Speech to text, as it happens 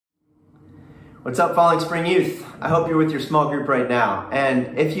What's up, Falling Spring Youth? I hope you're with your small group right now.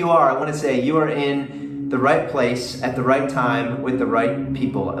 And if you are, I want to say you are in the right place at the right time with the right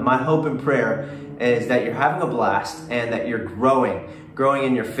people. And my hope and prayer is that you're having a blast and that you're growing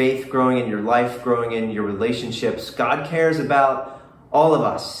in your faith, growing in your life, growing in your relationships. God cares about all of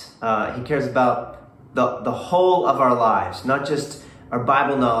us. He cares about the whole of our lives, not just our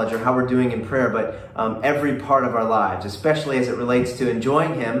Bible knowledge or how we're doing in prayer, but every part of our lives, especially as it relates to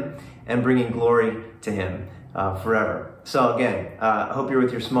enjoying Him and bringing glory to Him forever. So again, I hope you're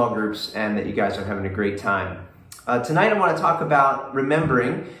with your small groups and that you guys are having a great time. Tonight I want to talk about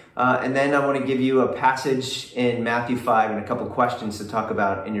remembering, and then I want to give you a passage in Matthew 5 and a couple questions to talk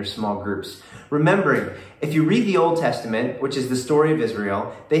about in your small groups. Remembering, if you read the Old Testament, which is the story of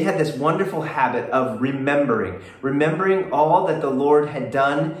Israel, they had this wonderful habit of remembering all that the Lord had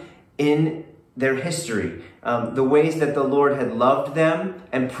done in their history, the ways that the Lord had loved them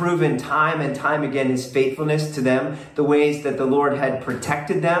and proven time and time again His faithfulness to them, the ways that the Lord had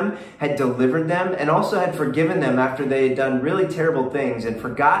protected them, had delivered them, and also had forgiven them after they had done really terrible things and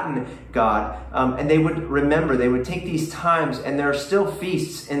forgotten God. And they would remember, they would take these times, and there are still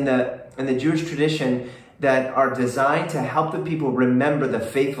feasts in the Jewish tradition that are designed to help the people remember the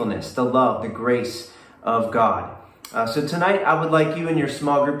faithfulness, the love, the grace of God. So tonight, I would like you in your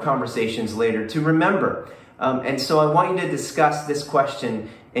small group conversations later to remember. And so I want you to discuss this question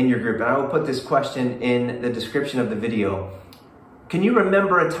in your group. And I will put this question in the description of the video. Can you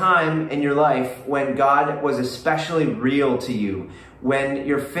remember a time in your life when God was especially real to you? When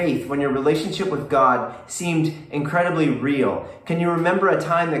your faith, when your relationship with God seemed incredibly real? Can you remember a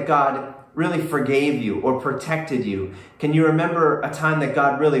time that God really forgave you or protected you? Can you remember a time that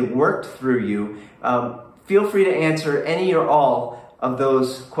God really worked through you? Feel free to answer any or all of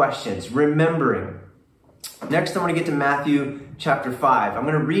those questions. Remembering. Next, I want to get to Matthew chapter 5. I'm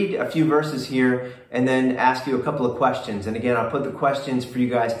going to read a few verses here and then ask you a couple of questions. And again, I'll put the questions for you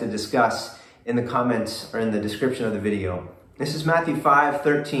guys to discuss in the comments or in the description of the video. This is Matthew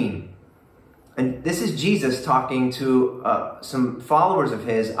 5:13. And this is Jesus talking to some followers of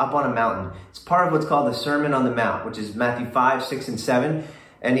His up on a mountain. It's part of what's called the Sermon on the Mount, which is Matthew 5, 6, and 7.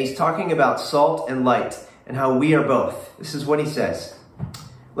 And He's talking about salt and light and how we are both. This is what He says.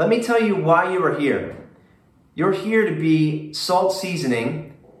 Let me tell you why you are here. You're here to be salt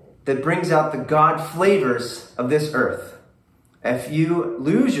seasoning that brings out the God flavors of this earth. If you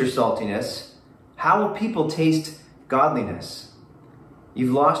lose your saltiness, how will people taste godliness?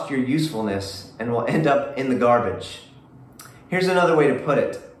 You've lost your usefulness and will end up in the garbage. Here's another way to put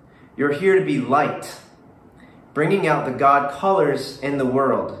it. You're here to be light, bringing out the God colors in the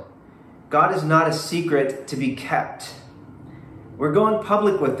world. God is not a secret to be kept. We're going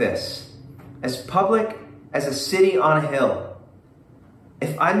public with this, as public as a city on a hill.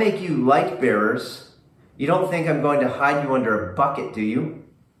 If I make you light bearers, you don't think I'm going to hide you under a bucket, do you?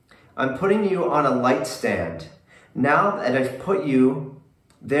 I'm putting you on a light stand. Now that I've put you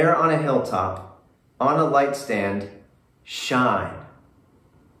there on a hilltop, on a light stand, shine.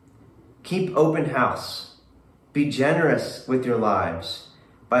 Keep open house. Be generous with your lives.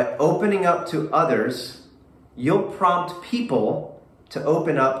 By opening up to others, you'll prompt people to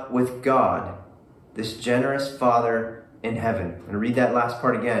open up with God, this generous Father in heaven. I'm going to read that last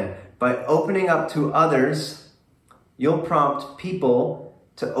part again. By opening up to others, you'll prompt people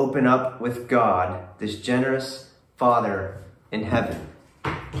to open up with God, this generous Father in heaven.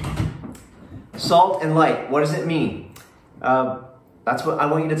 Salt and light, what does it mean? That's what I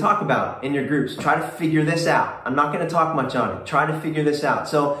want you to talk about in your groups. Try to figure this out. I'm not going to talk much on it. Try to figure this out.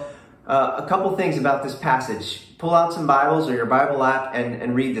 So a couple things about this passage. Pull out some Bibles or your Bible app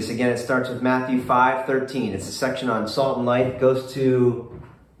and read this. Again, it starts with Matthew 5:13. It's a section on salt and light. It goes to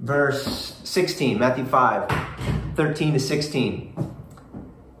verse 16, Matthew 5:13 to 16.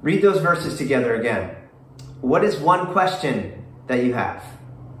 Read those verses together again. What is one question that you have?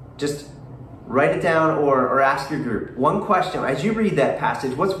 Just write it down or ask your group. One question. As you read that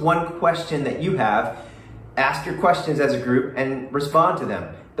passage, what's one question that you have? Ask your questions as a group and respond to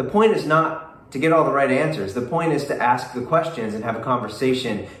them. The point is not to get all the right answers. The point is to ask the questions and have a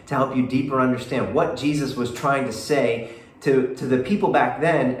conversation to help you deeper understand what Jesus was trying to say to the people back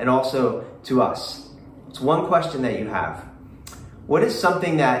then and also to us. It's one question that you have. What is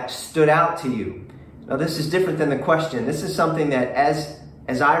something that stood out to you? Now, this is different than the question. This is something that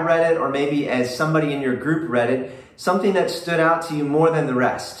as I read it, or maybe as somebody in your group read it, something that stood out to you more than the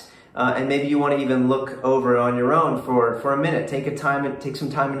rest. And maybe you want to even look over it on your own for a minute. Take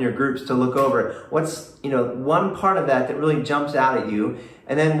some time in your groups to look over what's one part of that really jumps out at you,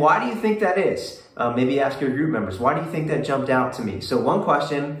 and then why do you think that is? Maybe ask your group members, why do you think that jumped out to me? So one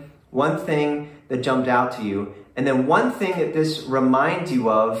question, one thing that jumped out to you, and then one thing that this reminds you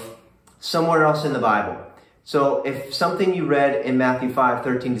of somewhere else in the Bible. So if something you read in Matthew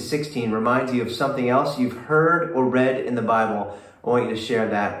 5:13-16 reminds you of something else you've heard or read in the Bible, I want you to share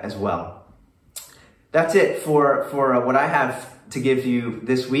that as well. That's it for what I have to give you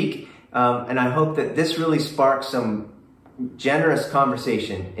this week. And I hope that this really sparks some generous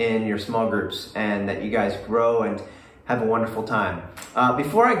conversation in your small groups and that you guys grow and have a wonderful time.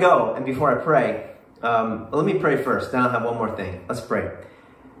 Before I go and before I pray, let me pray first, then I'll have one more thing. Let's pray.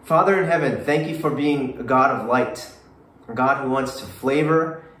 Father in heaven, thank you for being a God of light, a God who wants to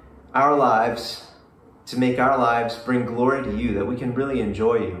flavor our lives, to make our lives bring glory to you, that we can really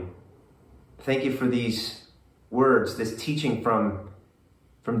enjoy you. Thank you for these words, this teaching from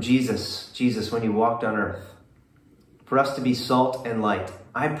Jesus when he walked on earth, for us to be salt and light.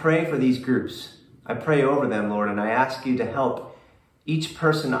 I pray for these groups. I pray over them, Lord, and I ask you to help each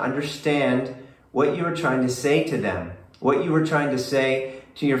person understand what you were trying to say to them, what you were trying to say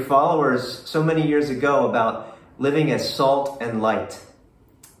to your followers so many years ago about living as salt and light.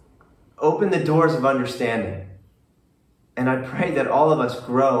 Open the doors of understanding. And I pray that all of us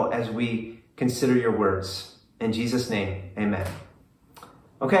grow as we consider your words. In Jesus' name, amen.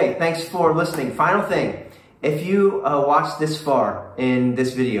 Okay, thanks for listening. Final thing, if you watched this far in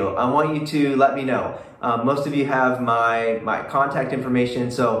this video, I want you to let me know. Most of you have my contact information,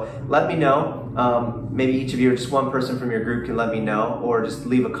 so let me know. Maybe each of you or just one person from your group can let me know, or just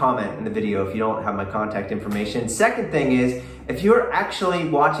leave a comment in the video if you don't have my contact information. Second thing is, if you're actually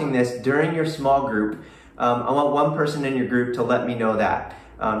watching this during your small group, I want one person in your group to let me know that.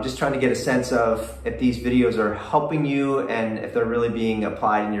 Just trying to get a sense of if these videos are helping you and if they're really being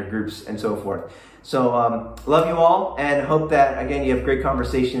applied in your groups and so forth. So love you all and hope that, again, you have great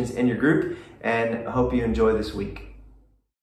conversations in your group, and I hope you enjoy this week.